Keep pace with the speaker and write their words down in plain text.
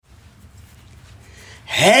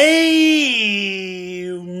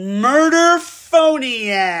Hey, murder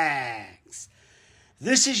phoniacs!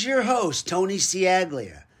 This is your host, Tony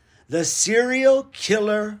Ciaglia, the serial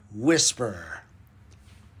killer whisperer.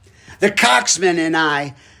 The Coxman and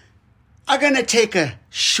I are going to take a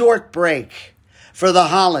short break for the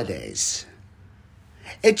holidays.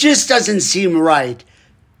 It just doesn't seem right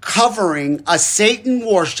covering a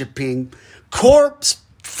Satan-worshipping,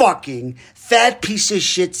 corpse-fucking, fat piece of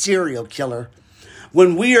shit serial killer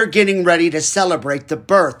when we are getting ready to celebrate the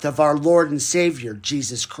birth of our Lord and Savior,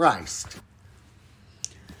 Jesus Christ.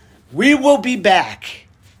 We will be back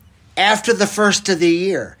after the first of the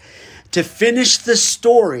year to finish the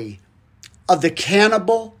story of the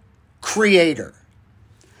cannibal creator.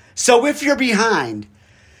 So if you're behind,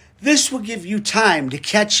 this will give you time to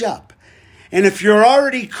catch up. And if you're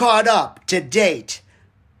already caught up to date,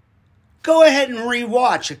 go ahead and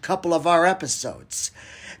rewatch a couple of our episodes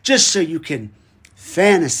just so you can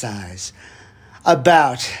fantasize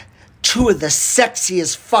about two of the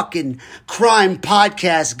sexiest fucking crime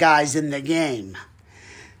podcast guys in the game.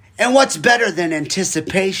 And what's better than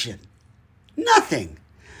anticipation? Nothing.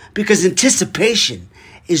 Because anticipation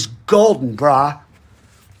is golden, brah.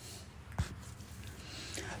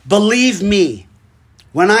 Believe me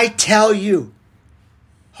when I tell you...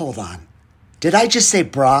 Hold on. Did I just say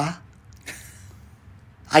brah?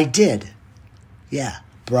 I did. Yeah,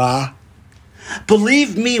 brah.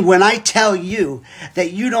 Believe me when I tell you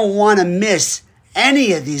that you don't want to miss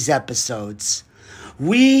any of these episodes.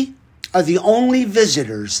 We are the only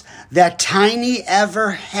visitors that Tiny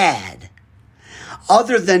ever had,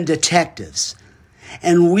 other than detectives,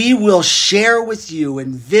 and we will share with you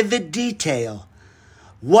in vivid detail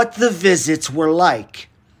what the visits were like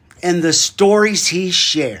and the stories he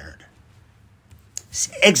shared.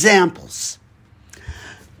 Examples.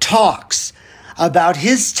 Talks about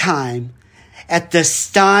his time at the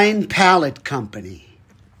Stein Pallet Company.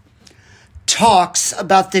 Talks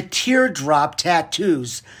about the teardrop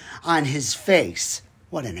tattoos on his face.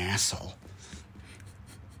 What an asshole.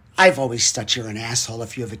 I've always thought you're an asshole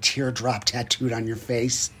if you have a teardrop tattooed on your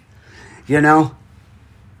face. You know?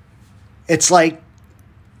 It's like,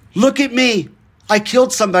 look at me. I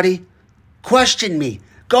killed somebody. Question me.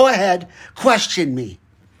 Go ahead. Question me.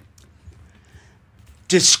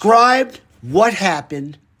 Described what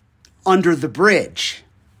happened under the bridge.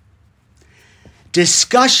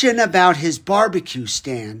 Discussion about his barbecue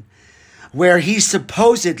stand where he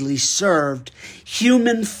supposedly served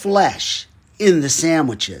human flesh in the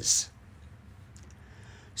sandwiches.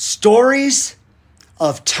 Stories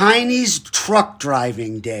of Tiny's truck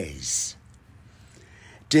driving days.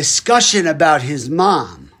 Discussion about his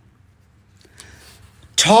mom.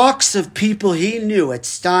 Talks of people he knew at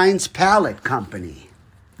Stein's Pallet Company.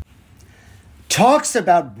 Talks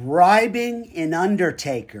about bribing an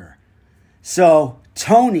undertaker. So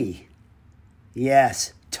Tony,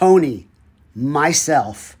 yes, Tony,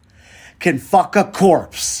 myself, can fuck a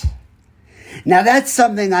corpse. Now that's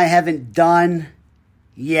something I haven't done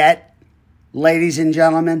yet, ladies and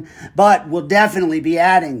gentlemen, but will definitely be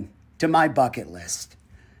adding to my bucket list.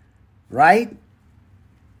 Right?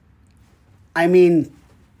 I mean,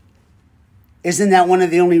 isn't that one of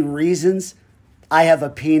the only reasons I have a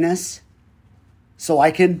penis? So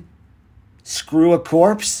I can screw a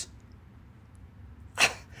corpse?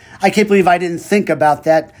 I can't believe I didn't think about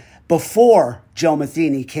that before Joe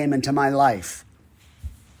Matheny came into my life.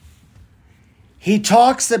 He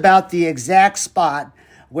talks about the exact spot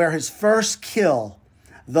where his first kill,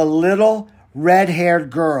 the little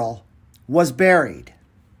red-haired girl, was buried.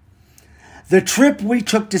 The trip we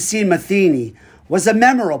took to see Matheny was a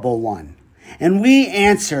memorable one, and we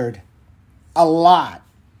answered a lot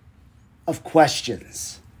of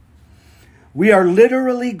questions. We are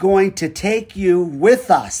literally going to take you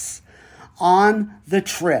with us on the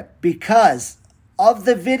trip because of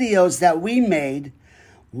the videos that we made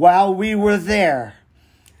while we were there.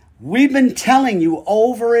 We've been telling you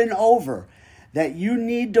over and over that you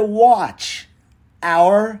need to watch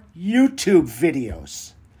our YouTube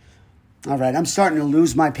videos. All right, I'm starting to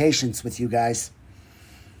lose my patience with you guys.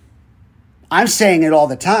 I'm saying it all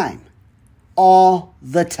the time. All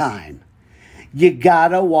the time. You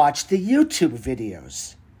gotta watch the YouTube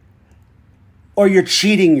videos. Or you're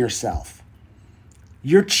cheating yourself.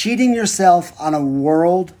 You're cheating yourself on a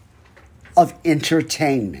world of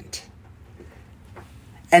entertainment.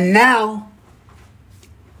 And now,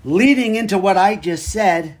 leading into what I just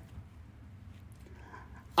said,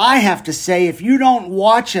 I have to say, if you don't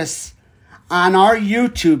watch us on our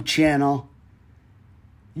YouTube channel,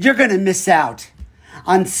 you're going to miss out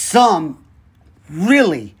on some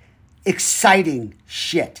really exciting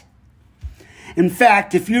shit. In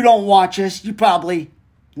fact, if you don't watch us, you probably,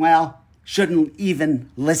 shouldn't even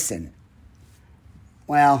listen.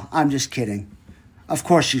 Well, I'm just kidding. Of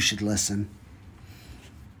course you should listen.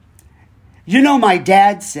 You know, my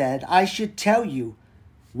dad said I should tell you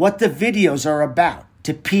what the videos are about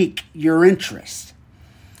to pique your interest.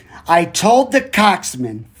 I told the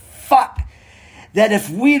Coxmen, that if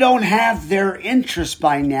we don't have their interest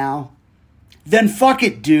by now, then fuck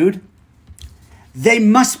it, dude. They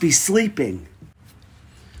must be sleeping.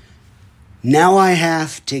 Now I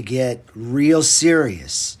have to get real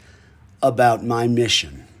serious about my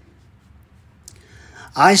mission.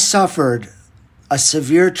 I suffered a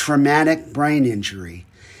severe traumatic brain injury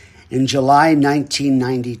in July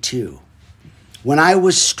 1992 when I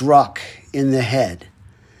was struck in the head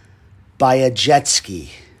by a jet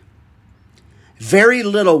ski. Very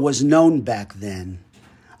little was known back then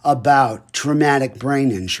about traumatic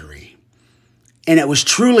brain injury, and it was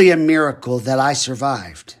truly a miracle that I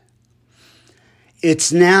survived.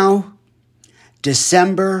 It's now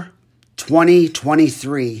December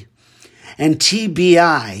 2023, and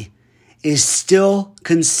TBI is still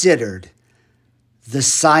considered the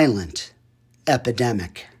silent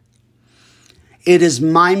epidemic. It is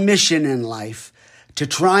my mission in life to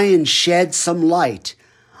try and shed some light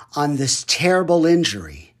on this terrible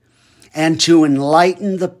injury and to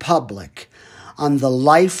enlighten the public on the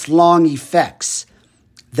lifelong effects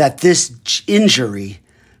that this injury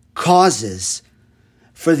causes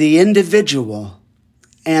for the individual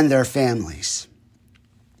and their families.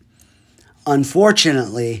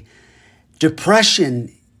 Unfortunately,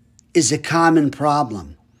 depression is a common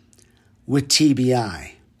problem with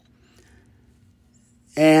TBI.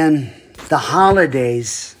 And the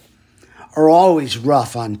holidays are always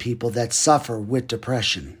rough on people that suffer with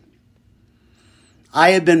depression.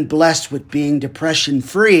 I have been blessed with being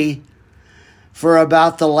depression-free for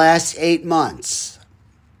about the last 8 months.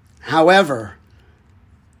 However,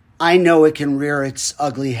 I know it can rear its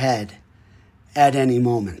ugly head at any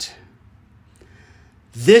moment.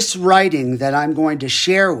 This writing that I'm going to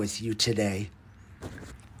share with you today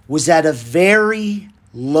was at a very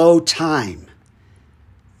low time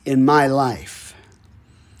in my life.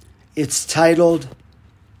 It's titled,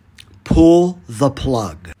 Pull the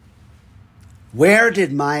Plug. Where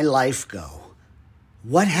did my life go?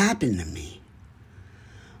 What happened to me?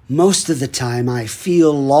 Most of the time I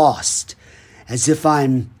feel lost, as if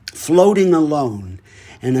I'm floating alone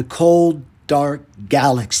in a cold, dark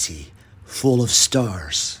galaxy full of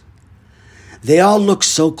stars. They all look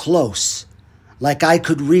so close, like I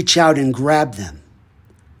could reach out and grab them.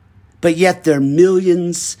 But yet they're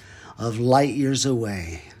millions of light years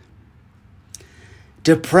away.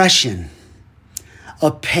 Depression,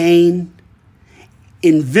 a pain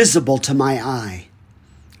invisible to my eye.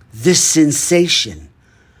 This sensation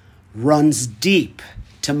runs deep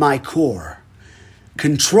to my core,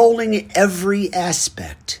 controlling every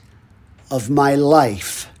aspect of my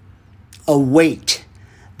life, a weight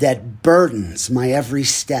that burdens my every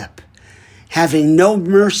step, having no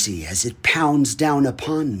mercy as it pounds down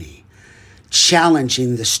upon me,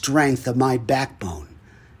 challenging the strength of my backbone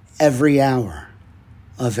every hour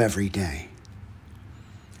of every day.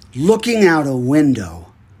 Looking out a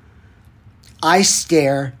window, I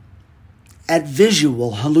stare at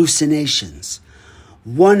visual hallucinations,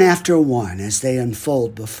 one after one as they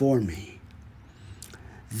unfold before me.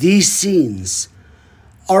 These scenes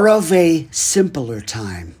are of a simpler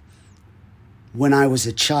time when I was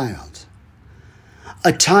a child,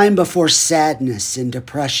 a time before sadness and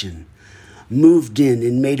depression moved in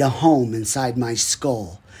and made a home inside my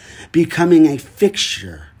skull, becoming a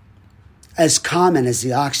fixture as common as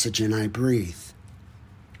the oxygen I breathe.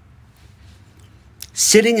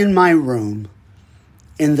 Sitting in my room,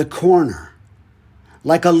 in the corner,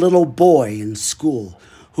 like a little boy in school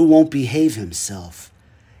who won't behave himself,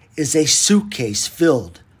 is a suitcase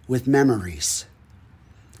filled with memories.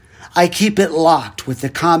 I keep it locked with a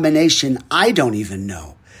combination I don't even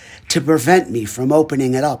know to prevent me from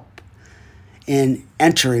opening it up and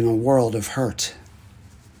entering a world of hurt.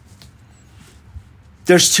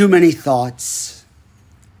 There's too many thoughts.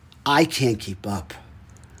 I can't keep up.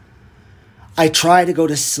 I try to go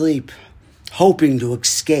to sleep, hoping to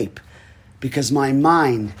escape, because my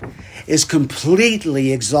mind is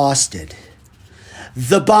completely exhausted.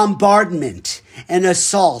 The bombardment and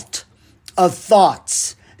assault of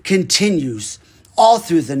thoughts continues all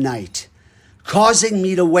through the night, causing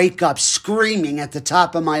me to wake up screaming at the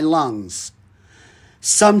top of my lungs.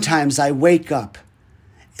 Sometimes I wake up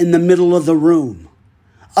in the middle of the room,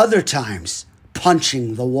 other times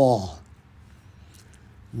punching the wall.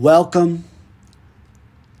 Welcome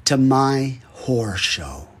to my horror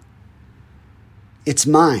show. It's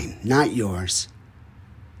mine, not yours.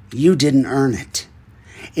 You didn't earn it.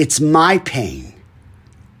 It's my pain.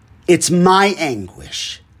 It's my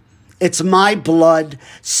anguish. It's my blood,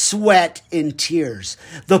 sweat, and tears,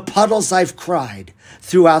 the puddles I've cried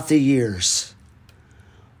throughout the years.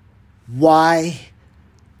 Why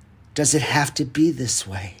does it have to be this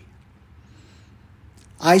way?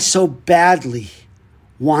 I so badly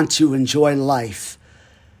want to enjoy life,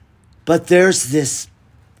 but there's this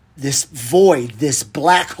void, this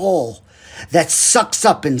black hole that sucks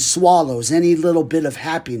up and swallows any little bit of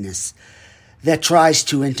happiness that tries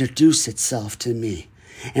to introduce itself to me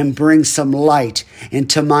and bring some light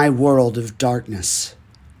into my world of darkness.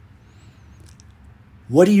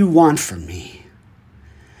 What do you want from me?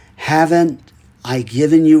 Haven't I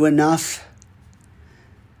given you enough?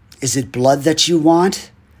 Is it blood that you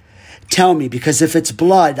want? Tell me, because if it's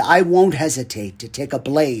blood, I won't hesitate to take a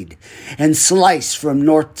blade and slice from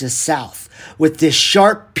north to south with this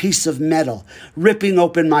sharp piece of metal, ripping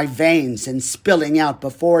open my veins and spilling out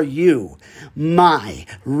before you, my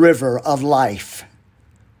river of life.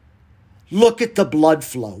 Look at the blood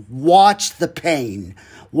flow. Watch the pain.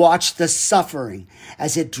 Watch the suffering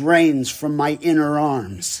as it drains from my inner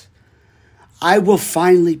arms. I will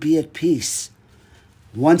finally be at peace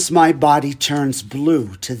once my body turns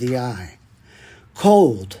blue to the eye,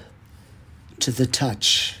 cold to the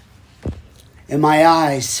touch, and my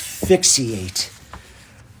eyes fixate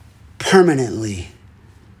permanently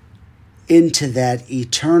into that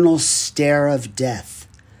eternal stare of death,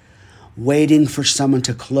 waiting for someone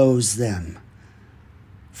to close them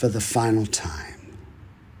for the final time.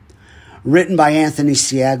 Written by Anthony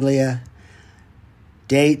Ciaglia,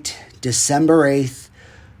 date December 8th,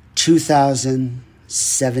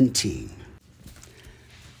 2017.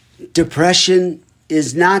 Depression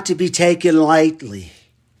is not to be taken lightly.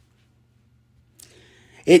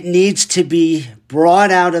 It needs to be brought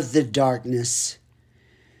out of the darkness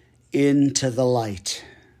into the light.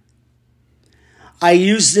 I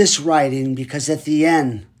use this writing because at the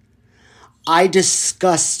end, I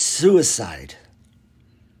discussed suicide.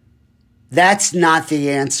 That's not the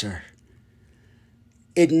answer.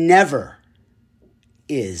 It never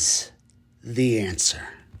is the answer.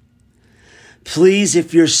 Please,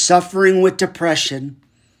 if you're suffering with depression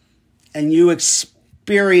and you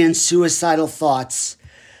experience suicidal thoughts,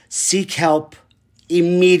 seek help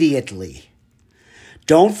immediately.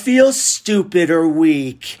 Don't feel stupid or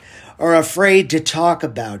weak or afraid to talk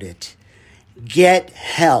about it. Get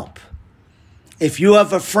help. If you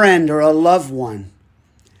have a friend or a loved one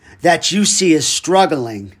that you see is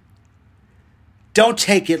struggling, don't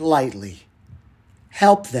take it lightly.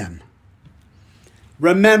 Help them.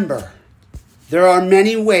 Remember, there are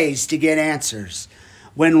many ways to get answers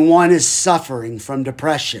when one is suffering from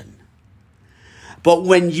depression. But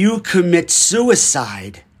when you commit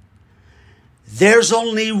suicide, there's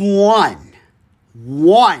only one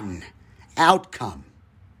outcome.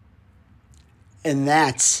 And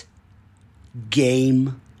that's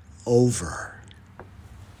game over.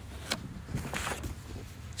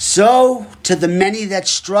 So, to the many that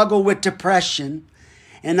struggle with depression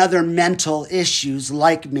and other mental issues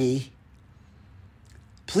like me,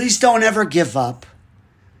 please don't ever give up.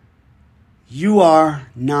 You are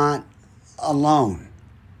not alone.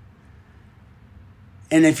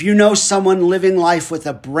 And if you know someone living life with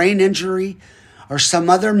a brain injury or some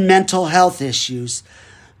other mental health issues,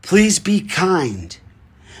 please be kind,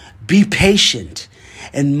 be patient,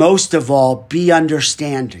 and most of all, be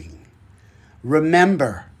understanding.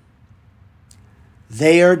 Remember,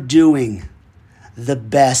 they are doing the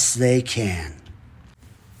best they can.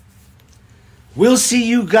 We'll see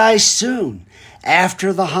you guys soon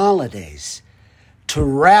after the holidays to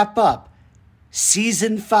wrap up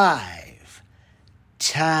Season 5,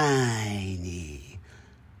 Tiny,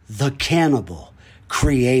 the Cannibal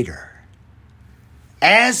Creator.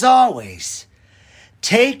 As always,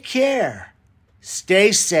 take care,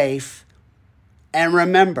 stay safe, and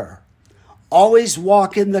remember, always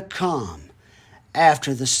walk in the calm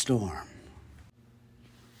after the storm.